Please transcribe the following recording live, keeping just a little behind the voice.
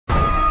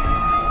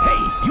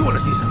You want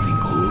to see something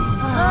cool?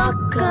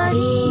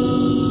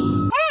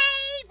 Akari.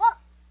 Hey! What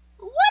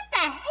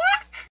the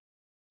heck?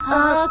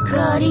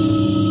 Akari.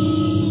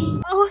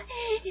 Oh,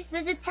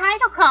 the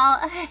title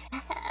call.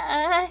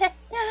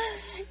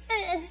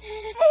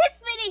 This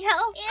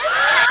video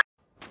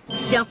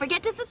is... Don't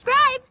forget to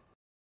subscribe.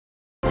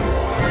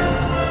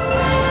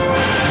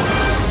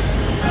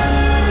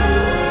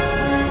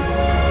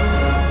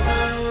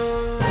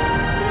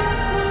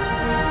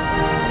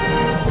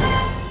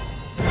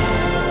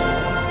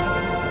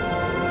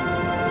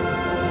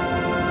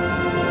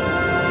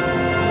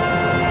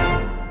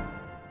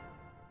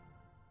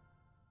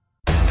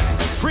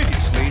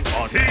 Previously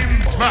on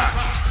Team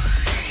Smash.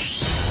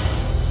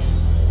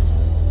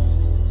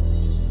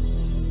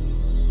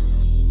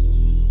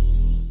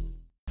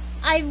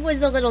 I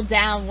was a little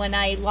down when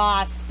I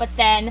lost, but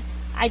then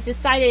I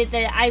decided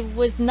that I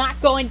was not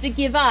going to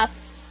give up.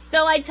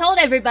 So I told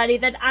everybody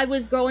that I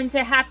was going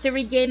to have to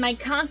regain my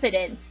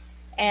confidence.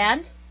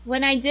 And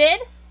when I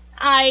did,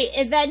 I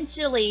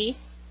eventually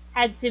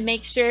had to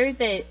make sure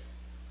that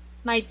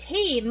my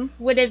team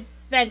would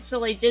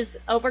eventually just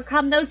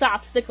overcome those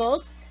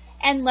obstacles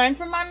and learn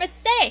from our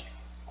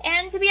mistakes.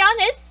 And to be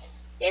honest,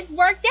 it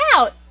worked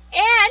out.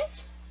 And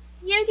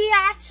Yugi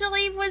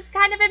actually was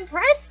kind of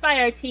impressed by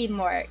our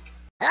teamwork.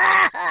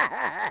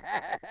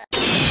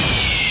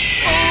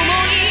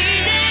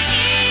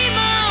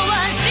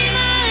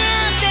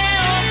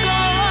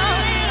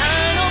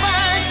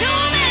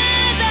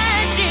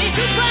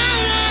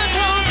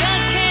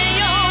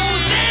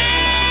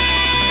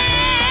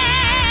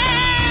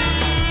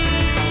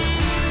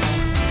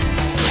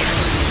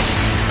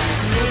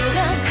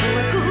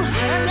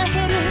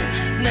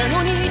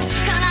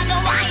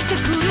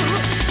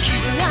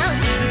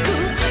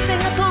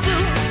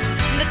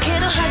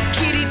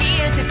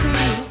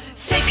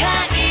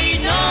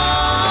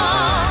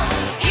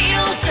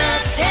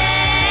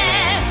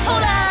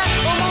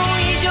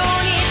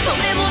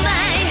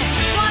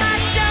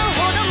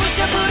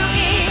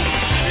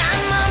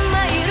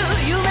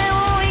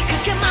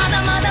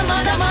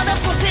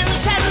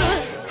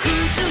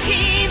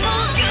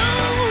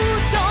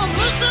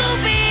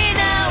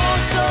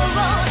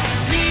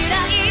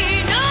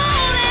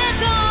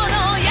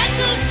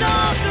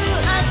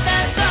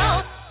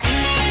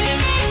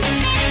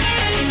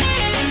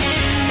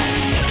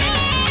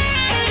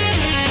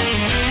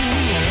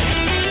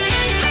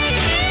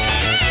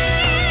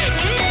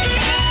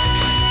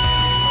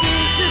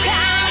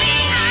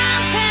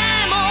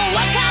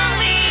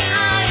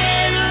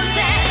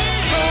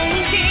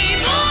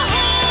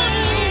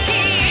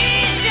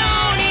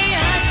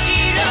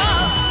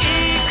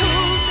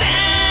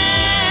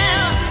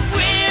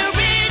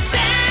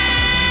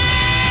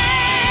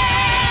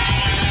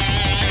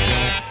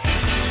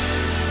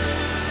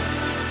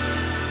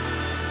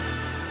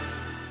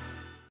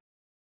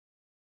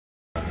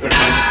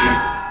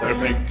 The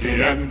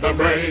pinky and the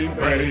brain.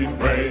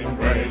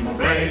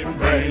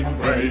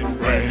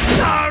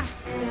 Narf!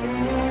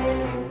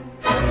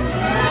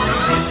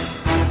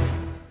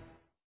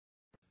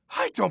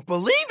 I don't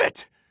believe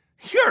it!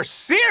 You're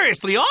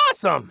seriously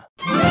awesome!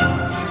 We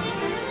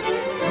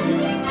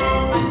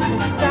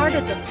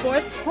started the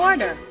fourth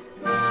quarter.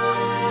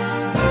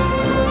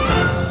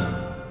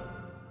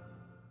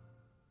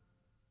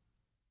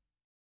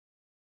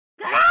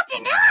 Good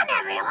afternoon,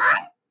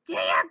 everyone. Do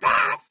your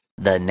best.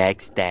 The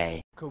next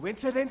day.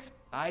 Coincidence?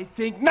 I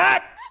think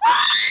not!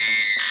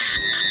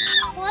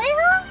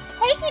 Well,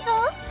 hey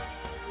people!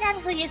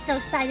 Natalie is so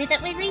excited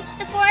that we reached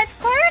the fourth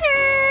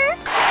quarter!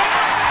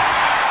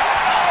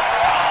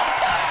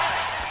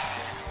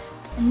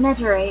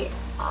 Meteorite,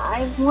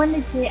 I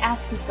wanted to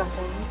ask you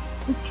something.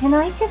 Can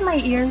I get my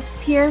ears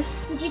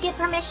pierced? Did you get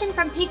permission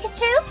from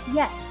Pikachu?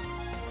 Yes,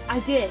 I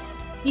did.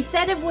 He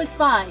said it was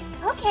fine.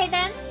 Okay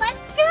then,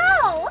 let's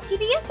go!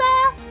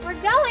 Chibiusa, we're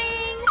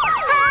going!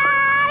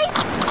 Hi!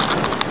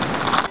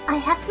 I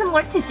have some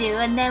work to do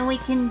and then we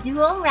can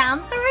duel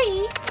round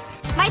 3.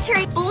 My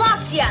turn.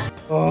 Blocked ya.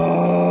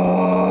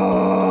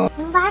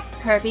 Relax,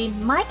 Kirby.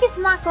 Mike is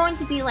not going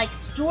to be like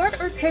Stuart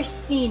or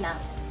Christina,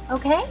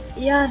 okay?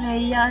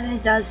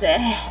 Yane does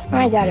it.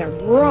 I got it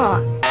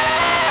wrong.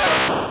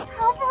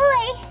 Oh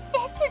boy,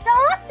 this is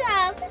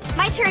awesome!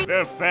 My turn.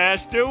 The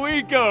faster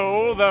we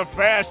go, the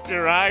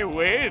faster I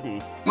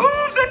win.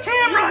 Move the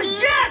camera!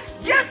 Yes!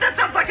 Yes, that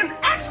sounds like an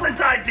excellent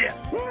idea!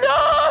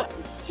 No!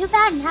 It's too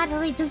bad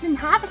Natalie doesn't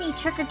have any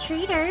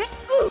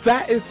trick-or-treaters.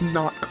 That is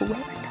not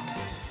correct.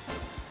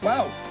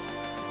 Wow.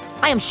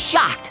 I am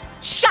shocked.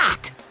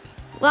 Shocked!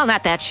 Well,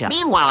 not that shocked.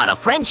 Meanwhile, at a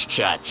French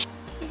church.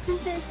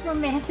 Isn't this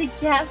romantic,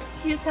 Jeff?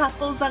 2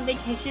 couples on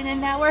vacation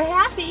and now we're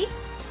happy.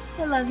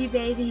 I love you,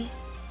 baby.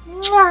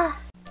 Mwah!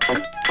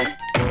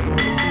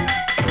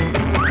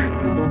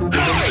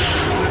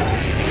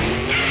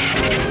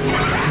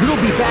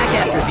 We'll be back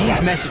after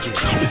these messages.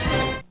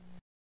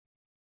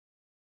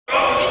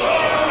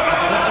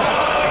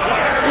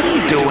 What are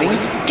you doing?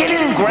 Get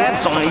in and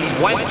grab some of these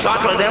white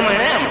chocolate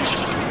M&Ms.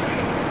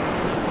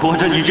 Why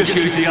don't you just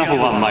use the other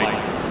one, mate?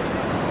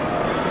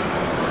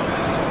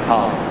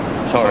 Oh,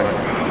 sorry.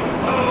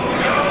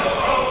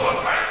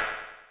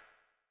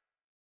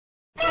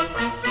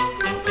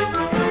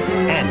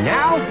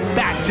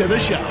 back to the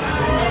show.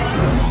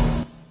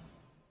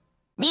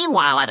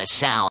 Meanwhile, at a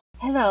salon.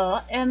 Hello,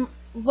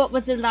 what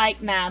would you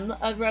like, ma'am?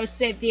 A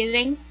roasted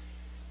eating?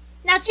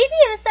 Now,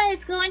 Chibiusa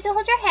is going to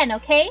hold your hand,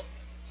 okay?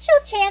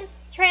 She'll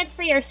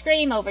transfer your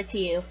scream over to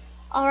you.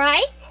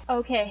 Alright?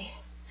 Okay.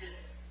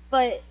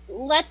 But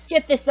let's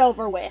get this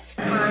over with.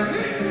 1,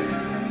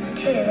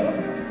 2,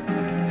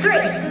 3.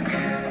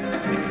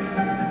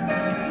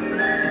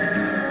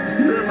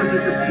 Never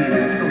get to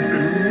feel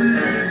something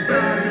really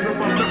bad is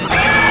about to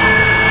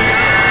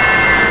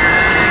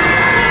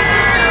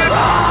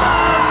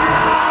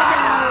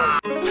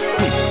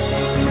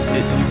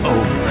It's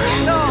over.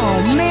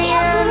 Oh, man!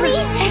 I can't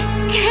believe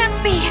this can't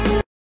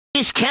be.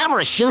 These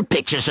cameras shoot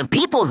pictures of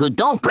people who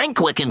don't drink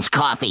Wiccan's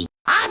coffee.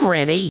 I'm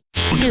ready.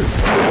 Shoot.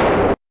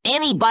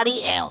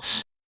 Anybody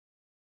else?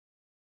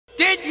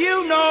 Did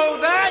you know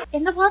that?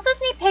 In the Walt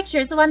Disney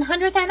Pictures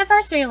 100th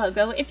anniversary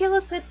logo, if you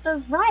look at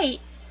the right,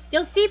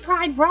 you'll see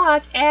Pride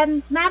Rock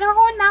and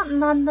Matterhorn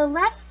Mountain on the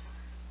left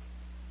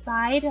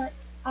side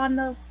on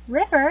the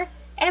river,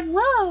 and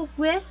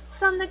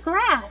will-o-wisps on the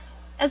grass,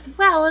 as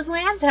well as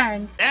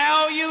lanterns.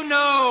 Now you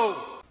know!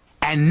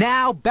 And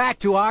now back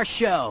to our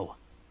show.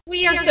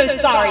 We are so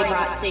sorry,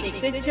 Rot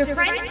Cheeks. It's your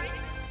friend's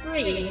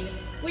screen.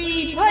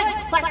 We put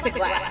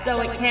plexiglass so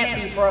it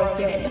can't be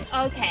broken.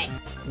 Okay,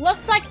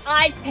 looks like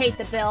I've paid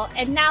the bill,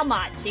 and now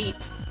Machi,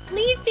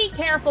 please be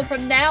careful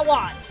from now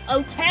on,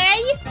 okay?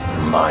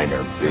 Mine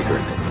are bigger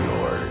than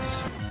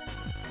yours.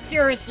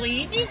 Seriously,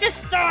 you need to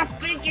stop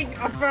thinking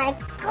about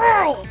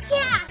girls!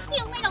 Yeah,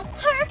 you little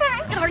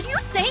pervert! Are you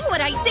saying what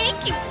I think,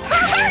 you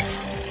pervert?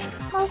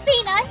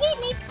 Mosina, he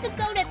needs to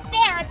go to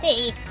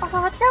therapy.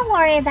 Oh, don't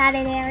worry about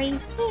it, Eri.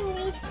 He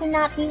needs to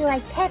not be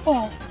like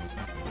Pepe.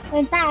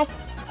 In fact,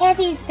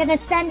 Heavy's gonna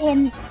send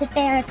him to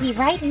therapy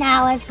right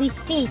now as we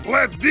speak.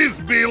 Let this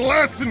be a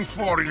lesson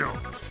for you.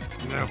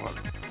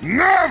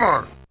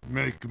 Never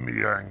make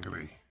me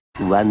angry.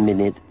 1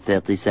 minute,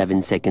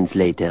 37 seconds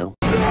later.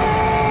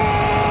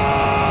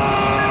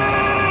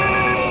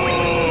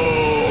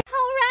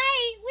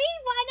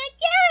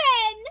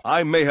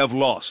 I may have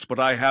lost, but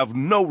I have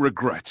no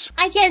regrets.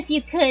 I guess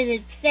you could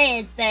have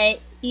said that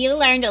you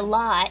learned a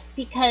lot,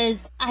 because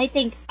I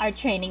think our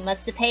training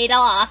must have paid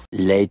off.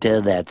 Later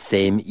that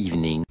same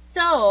evening.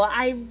 So,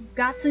 I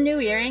got some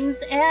new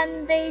earrings,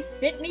 and they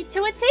fit me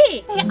to a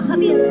T. They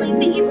obviously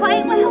fit you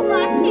quite well,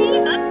 Machi.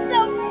 I'm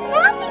so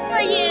happy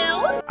for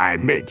you! I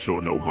made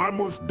sure no harm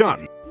was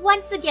done.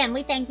 Once again,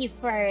 we thank you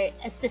for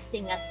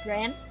assisting us,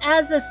 Grant.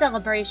 As a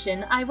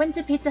celebration, I went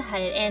to Pizza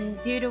Hut,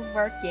 and due to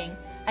working,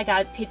 I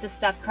got pizza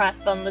stuffed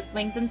crust, boneless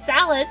wings, and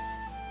salad.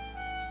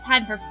 It's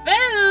time for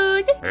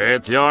food!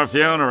 It's your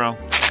funeral.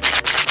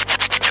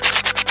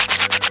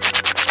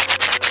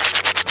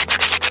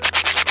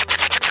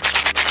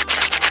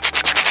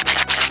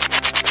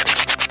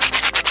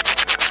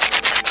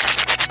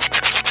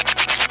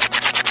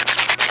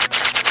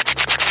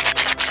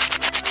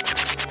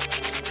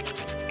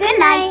 Good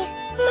night.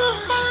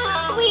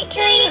 Sweet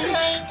dreams.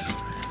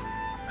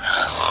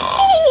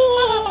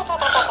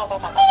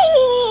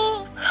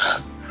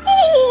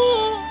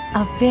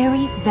 A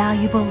very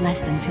valuable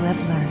lesson to have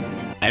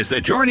learned. As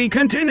the journey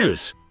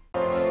continues. The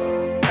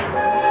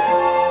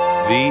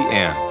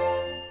end.